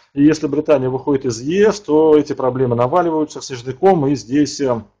много. И если Британия выходит из ЕС, то эти проблемы наваливаются снежным, и здесь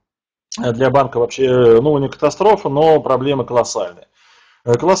для банка вообще, ну, не катастрофа, но проблемы колоссальные.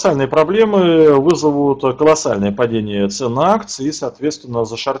 Колоссальные проблемы вызовут колоссальное падение цен на акции, и, соответственно,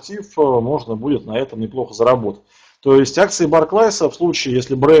 зашортив, можно будет на этом неплохо заработать. То есть акции Barclays в случае,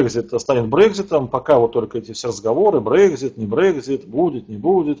 если Brexit станет Брекситом, пока вот только эти все разговоры, Brexit, не Brexit, будет, не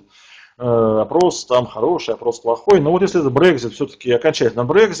будет, опрос там хороший, опрос плохой. Но вот если это Brexit, все-таки окончательно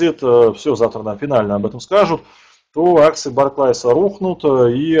Brexit, все, завтра нам финально об этом скажут, то акции Barclays рухнут,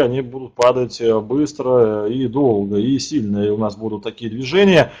 и они будут падать быстро и долго, и сильно. И у нас будут такие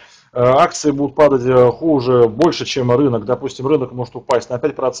движения. Акции будут падать хуже, больше, чем рынок. Допустим, рынок может упасть на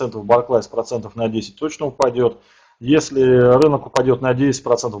 5%, Barclays процентов на 10 точно упадет. Если рынок упадет на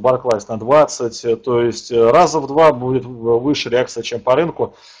 10%, Barclays на 20%, то есть раза в два будет выше реакция, чем по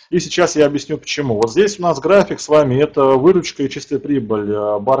рынку. И сейчас я объясню почему. Вот здесь у нас график с вами, это выручка и чистая прибыль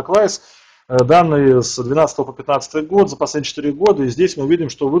Barclays. Данные с 2012 по 2015 год, за последние 4 года, и здесь мы видим,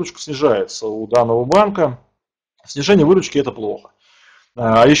 что выручка снижается у данного банка. Снижение выручки – это плохо.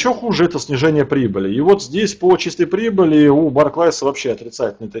 А еще хуже – это снижение прибыли. И вот здесь по чистой прибыли у Barclays вообще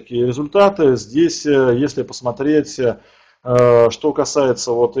отрицательные такие результаты. Здесь, если посмотреть, что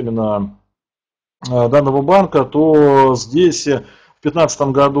касается вот именно данного банка, то здесь в 2015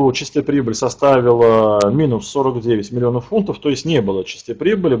 году чистая прибыль составила минус 49 миллионов фунтов, то есть не было чистой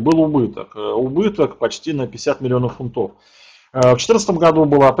прибыли, был убыток. Убыток почти на 50 миллионов фунтов. В 2014 году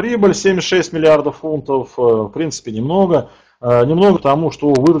была прибыль 76 миллиардов фунтов, в принципе немного. Немного потому,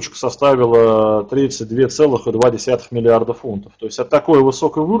 что выручка составила 32,2 миллиарда фунтов. То есть от такой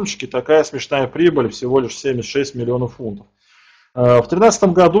высокой выручки такая смешная прибыль всего лишь 76 миллионов фунтов. В 2013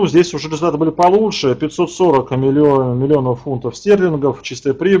 году здесь уже результаты были получше, 540 миллионов фунтов стерлингов,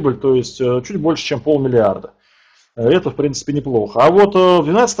 чистая прибыль, то есть чуть больше, чем полмиллиарда. Это, в принципе, неплохо. А вот в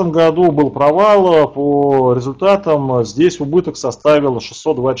 2012 году был провал по результатам, здесь убыток составил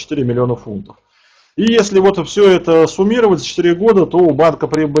 624 миллиона фунтов. И если вот все это суммировать за 4 года, то у банка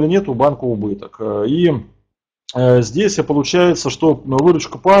прибыли нет, у банка убыток. И здесь получается, что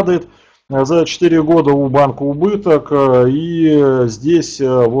выручка падает. За 4 года у банка убыток, и здесь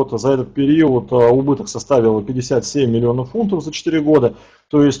вот за этот период убыток составил 57 миллионов фунтов за 4 года.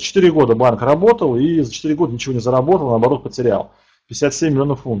 То есть 4 года банк работал и за 4 года ничего не заработал, наоборот потерял. 57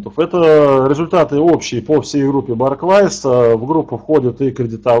 миллионов фунтов. Это результаты общие по всей группе Barclays. В группу входит и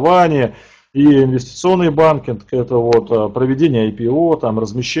кредитование, и инвестиционный банкинг, это вот проведение IPO, там,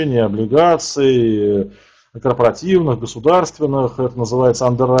 размещение облигаций, корпоративных, государственных. Это называется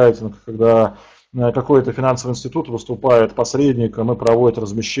андеррайтинг, когда какой-то финансовый институт выступает посредником и проводит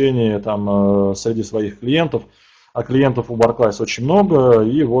размещение там среди своих клиентов. А клиентов у Barclays очень много,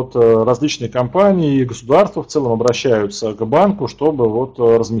 и вот различные компании и государства в целом обращаются к банку, чтобы вот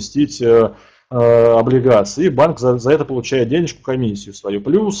разместить облигации. И банк за это получает денежку, комиссию свою.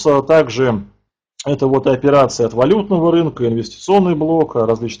 Плюс также это вот операции от валютного рынка, инвестиционный блок,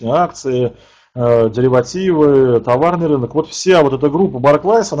 различные акции, деривативы, товарный рынок. Вот вся вот эта группа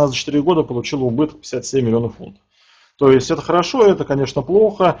Barclays, она за 4 года получила убыток 57 миллионов фунтов. То есть это хорошо, это, конечно,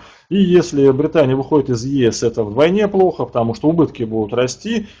 плохо. И если Британия выходит из ЕС, это вдвойне плохо, потому что убытки будут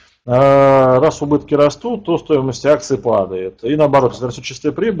расти. Раз убытки растут, то стоимость акций падает. И наоборот, если растет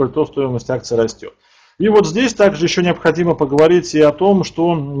чистая прибыль, то стоимость акций растет. И вот здесь также еще необходимо поговорить и о том,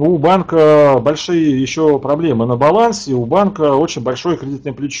 что у банка большие еще проблемы на балансе, у банка очень большое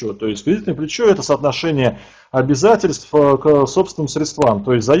кредитное плечо. То есть кредитное плечо – это соотношение обязательств к собственным средствам.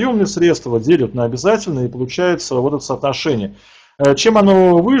 То есть заемные средства делят на обязательные, и получается вот это соотношение. Чем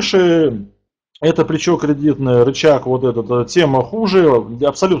оно выше, это плечо кредитное, рычаг вот этот, тем хуже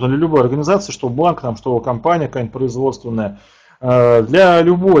абсолютно для любой организации, что банк, что компания какая-нибудь производственная. Для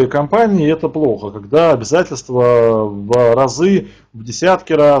любой компании это плохо, когда обязательства в разы, в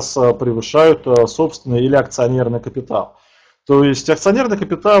десятки раз превышают собственный или акционерный капитал. То есть акционерный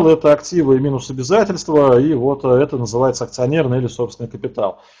капитал – это активы минус обязательства, и вот это называется акционерный или собственный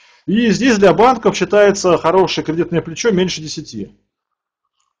капитал. И здесь для банков считается хорошее кредитное плечо меньше 10.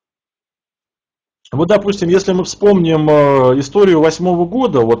 Вот, допустим, если мы вспомним историю 2008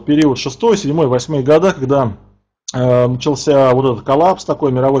 года, вот период 6, 7, 8 года, когда начался вот этот коллапс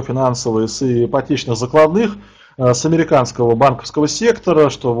такой мировой финансовый с ипотечных закладных, с американского банковского сектора,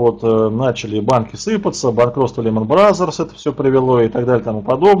 что вот начали банки сыпаться, банкротство Lehman Brothers это все привело и так далее и тому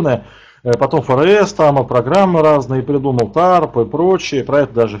подобное. Потом ФРС, там программы разные придумал, ТАРП и прочее, про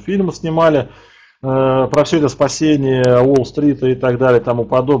это даже фильмы снимали, про все это спасение Уолл-стрита и так далее и тому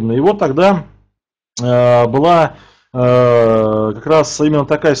подобное. И вот тогда была как раз именно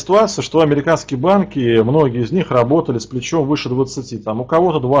такая ситуация, что американские банки, многие из них работали с плечом выше 20, там у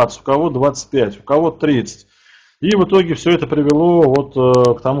кого-то 20, у кого-то 25, у кого-то 30. И в итоге все это привело вот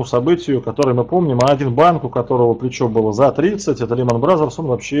к тому событию, которое мы помним. А один банк, у которого плечо было за 30, это Lehman Brothers, он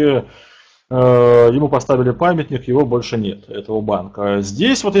вообще, ему поставили памятник, его больше нет, этого банка.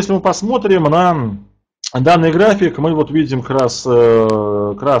 Здесь вот если мы посмотрим на данный график, мы вот видим как раз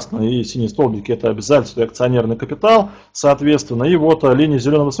красные и синие столбики, это обязательства и акционерный капитал, соответственно. И вот линия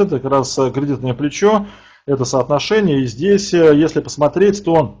зеленого цвета, как раз кредитное плечо, это соотношение. И здесь, если посмотреть,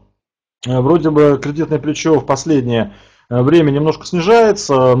 то вроде бы кредитное плечо в последнее время немножко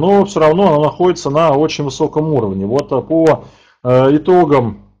снижается, но все равно оно находится на очень высоком уровне. Вот по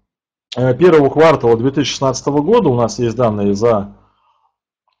итогам первого квартала 2016 года, у нас есть данные за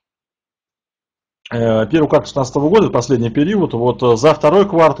первый квартал 2016 года, последний период, вот за второй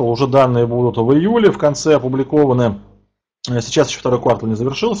квартал уже данные будут в июле, в конце опубликованы. Сейчас еще второй квартал не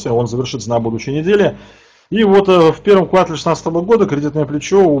завершился, он завершится на будущей неделе. И вот в первом квартале 2016 года кредитное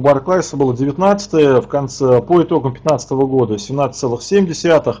плечо у Barclays было 19, в конце, по итогам 2015 года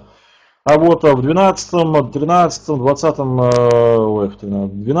 17,7, а вот в 2012, 13, 20,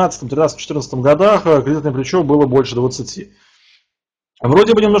 12, 13, 14 годах кредитное плечо было больше 20.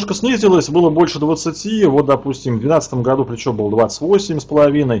 Вроде бы немножко снизилось, было больше 20, вот допустим в 2012 году плечо было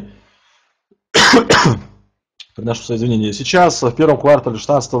 28,5. Приношу свои извинения. Сейчас в первом квартале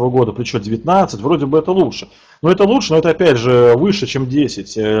 2016 года плечо 19, вроде бы это лучше. Но это лучше, но это опять же выше, чем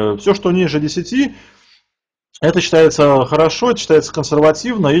 10. Все, что ниже 10, это считается хорошо, это считается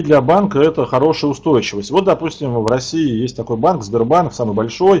консервативно, и для банка это хорошая устойчивость. Вот, допустим, в России есть такой банк, Сбербанк, самый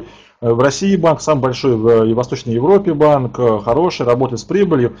большой. В России банк самый большой, в Восточной Европе банк, хороший, работает с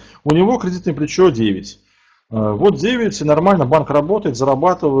прибылью. У него кредитное плечо 9. Вот 9, и нормально банк работает,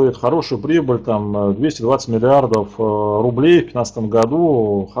 зарабатывает хорошую прибыль, там 220 миллиардов рублей в 2015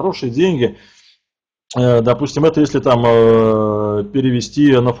 году, хорошие деньги. Допустим, это если там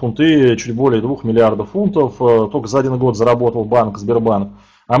перевести на фунты чуть более 2 миллиардов фунтов, только за один год заработал банк, Сбербанк.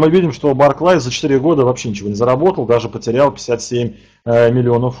 А мы видим, что Barclays за 4 года вообще ничего не заработал, даже потерял 57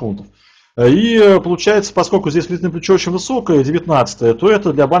 миллионов фунтов. И получается, поскольку здесь кредитное плечо очень высокое, 19, то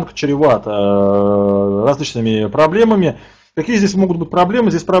это для банка чревато различными проблемами. Какие здесь могут быть проблемы?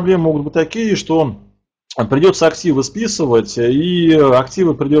 Здесь проблемы могут быть такие, что придется активы списывать, и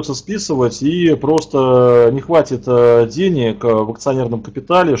активы придется списывать, и просто не хватит денег в акционерном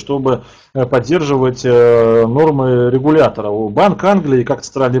капитале, чтобы поддерживать нормы регулятора. Банк Англии, как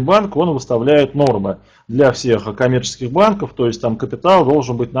центральный банк, он выставляет нормы для всех коммерческих банков, то есть там капитал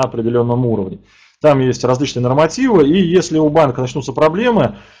должен быть на определенном уровне. Там есть различные нормативы, и если у банка начнутся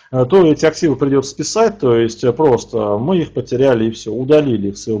проблемы, то эти активы придется списать, то есть просто мы их потеряли и все, удалили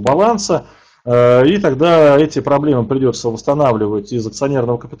их с своего баланса, и тогда эти проблемы придется восстанавливать из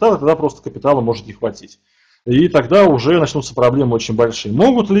акционерного капитала, тогда просто капитала может не хватить. И тогда уже начнутся проблемы очень большие.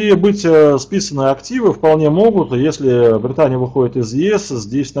 Могут ли быть списаны активы? Вполне могут. Если Британия выходит из ЕС,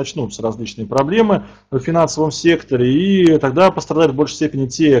 здесь начнутся различные проблемы в финансовом секторе, и тогда пострадают в большей степени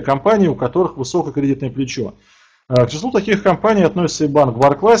те компании, у которых высокое кредитное плечо. К числу таких компаний относится и банк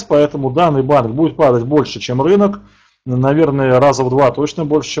Barclays, поэтому данный банк будет падать больше, чем рынок. Наверное, раза в 2 точно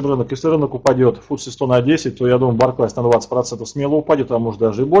больше, чем рынок. Если рынок упадет FTSE 100 на 10, то я думаю, Barclays на 20% смело упадет, а может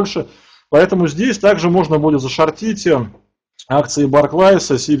даже и больше. Поэтому здесь также можно будет зашортить акции Barclays,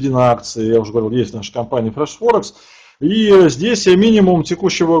 CFD на акции, я уже говорил, есть наша компания Fresh Forex. И здесь минимум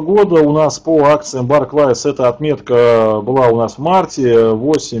текущего года у нас по акциям Barclays, эта отметка была у нас в марте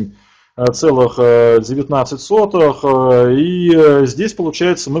 8,19. И здесь,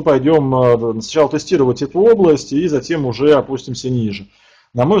 получается, мы пойдем сначала тестировать эту область и затем уже опустимся ниже.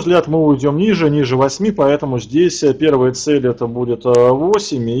 На мой взгляд, мы уйдем ниже 8, поэтому здесь первая цель это будет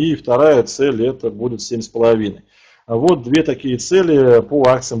 8, и вторая цель это будет 7,5. Вот две такие цели по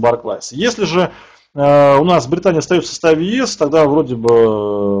акциям Barclays. Если же у нас Британия остается в составе ЕС, тогда вроде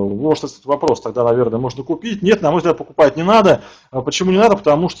бы, может этот вопрос, тогда, наверное, можно купить. Нет, на мой взгляд, покупать не надо. Почему не надо?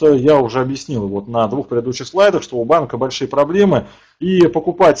 Потому что я уже объяснил вот на 2 предыдущих слайдах, что у банка большие проблемы, и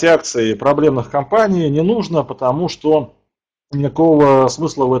покупать акции проблемных компаний не нужно, потому что никакого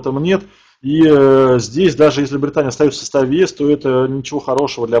смысла в этом нет. И здесь, даже если Британия остается в составе ЕС, то это ничего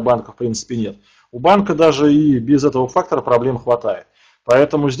хорошего для банка в принципе нет. У банка даже и без этого фактора проблем хватает.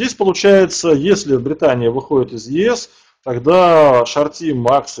 Поэтому здесь получается, если Британия выходит из ЕС, тогда шортим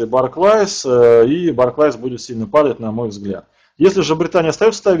акции Barclays, и Barclays будет сильно падать, на мой взгляд. Если же Британия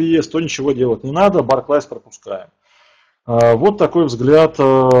остается в составе ЕС, то ничего делать не надо, Barclays пропускаем. Вот такой взгляд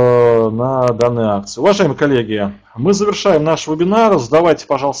на данные акции. Уважаемые коллеги, мы завершаем наш вебинар. Задавайте,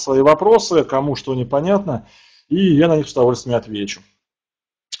 пожалуйста, свои вопросы, кому что непонятно, и я на них с удовольствием отвечу.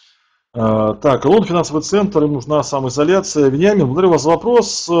 Так, Лондон финансовый центр, им нужна самоизоляция. Вениамин, благодарю вас за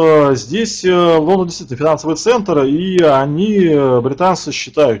вопрос. Здесь Лондон действительно финансовый центр, и они, британцы,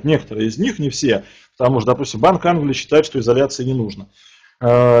 считают, некоторые из них, не все, потому что, допустим, Банк Англии считает, что изоляции не нужно.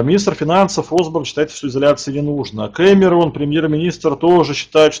 Министр финансов Осборн считает, что изоляции не нужно. Кэмерон, премьер-министр, тоже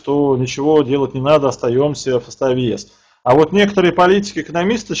считает, что ничего делать не надо, остаемся в составе ЕС. А вот некоторые политики,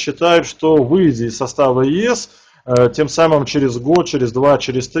 экономисты считают, что выйдя из состава ЕС, тем самым через год, через 2,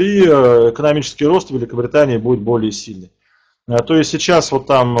 через 3 экономический рост в Великобритании будет более сильный. То есть сейчас вот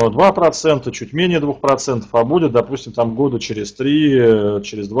там 2%, чуть менее 2%, а будет, допустим, там года через 3,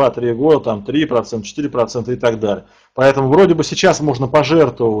 через 2-3 года, там 3%, 4% и так далее. Поэтому вроде бы сейчас можно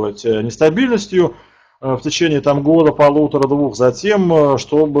пожертвовать нестабильностью в течение там года, полутора, 2, затем,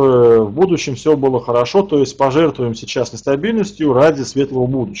 чтобы в будущем все было хорошо, то есть пожертвуем сейчас нестабильностью ради светлого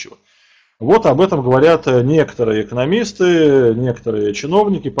будущего. Вот об этом говорят некоторые экономисты, некоторые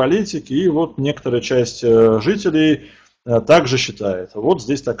чиновники, политики, и вот некоторая часть жителей также считает. Вот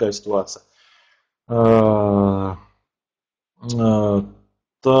здесь такая ситуация.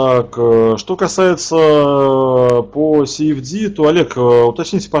 Так, что касается по CFD, то, Олег,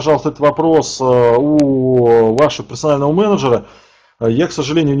 уточните, пожалуйста, этот вопрос у вашего персонального менеджера. Я, к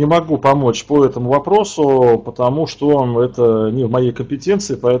сожалению, не могу помочь по этому вопросу, потому что это не в моей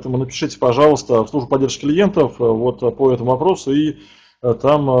компетенции, поэтому напишите, пожалуйста, в службу поддержки клиентов вот по этому вопросу, и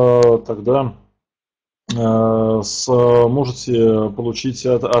там тогда сможете получить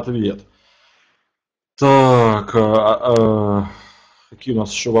ответ. Так, какие у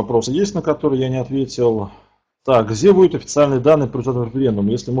нас еще вопросы есть, на которые я не ответил? Так, где будут официальные данные по результатам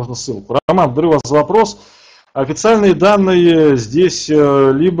референдума, если можно ссылку? Роман, благодарю вас за вопрос. Официальные данные здесь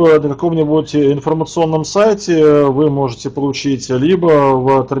либо на каком-нибудь информационном сайте вы можете получить, либо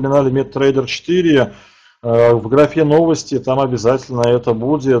в терминале MetaTrader 4 в графе новости, там обязательно это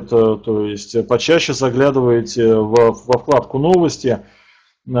будет. То есть почаще заглядываете во вкладку новости,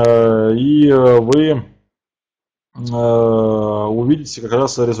 и вы увидите как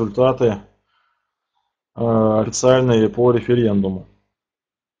раз результаты официальные по референдуму.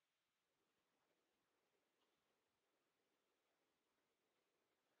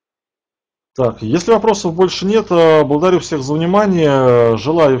 Так, если вопросов больше нет, благодарю всех за внимание.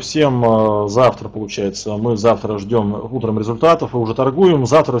 Желаю всем завтра, получается, мы завтра ждем утром результатов и уже торгуем.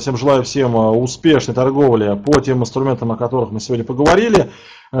 Завтра желаю всем успешной торговли по тем инструментам, о которых мы сегодня поговорили.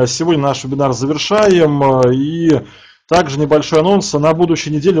 Сегодня наш вебинар завершаем. И Также небольшой анонс. На будущей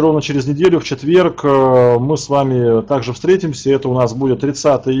неделе, ровно через неделю, в четверг, мы с вами также встретимся. Это у нас будет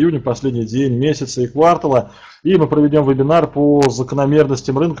 30 июня, последний день месяца и квартала. И мы проведем вебинар по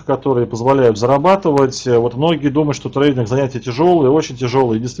закономерностям рынка, которые позволяют зарабатывать. Вот многие думают, что трейдинг занятие тяжелое, очень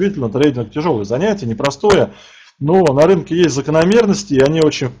тяжелое. И действительно, трейдинг тяжелое занятие, непростое. Но на рынке есть закономерности, и они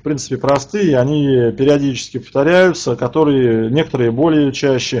очень, в принципе, простые, они периодически повторяются, некоторые более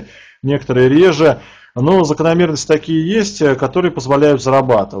чаще, некоторые реже. Но закономерности такие есть, которые позволяют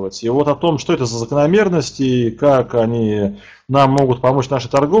зарабатывать. И вот о том, что это за закономерности и как они нам могут помочь в нашей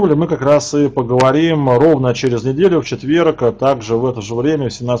торговле, мы как раз и поговорим ровно через неделю, в четверг, а также в это же время,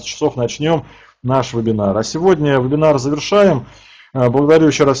 в 17 часов, начнем наш вебинар. А сегодня вебинар завершаем. Благодарю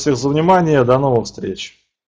еще раз всех за внимание. До новых встреч.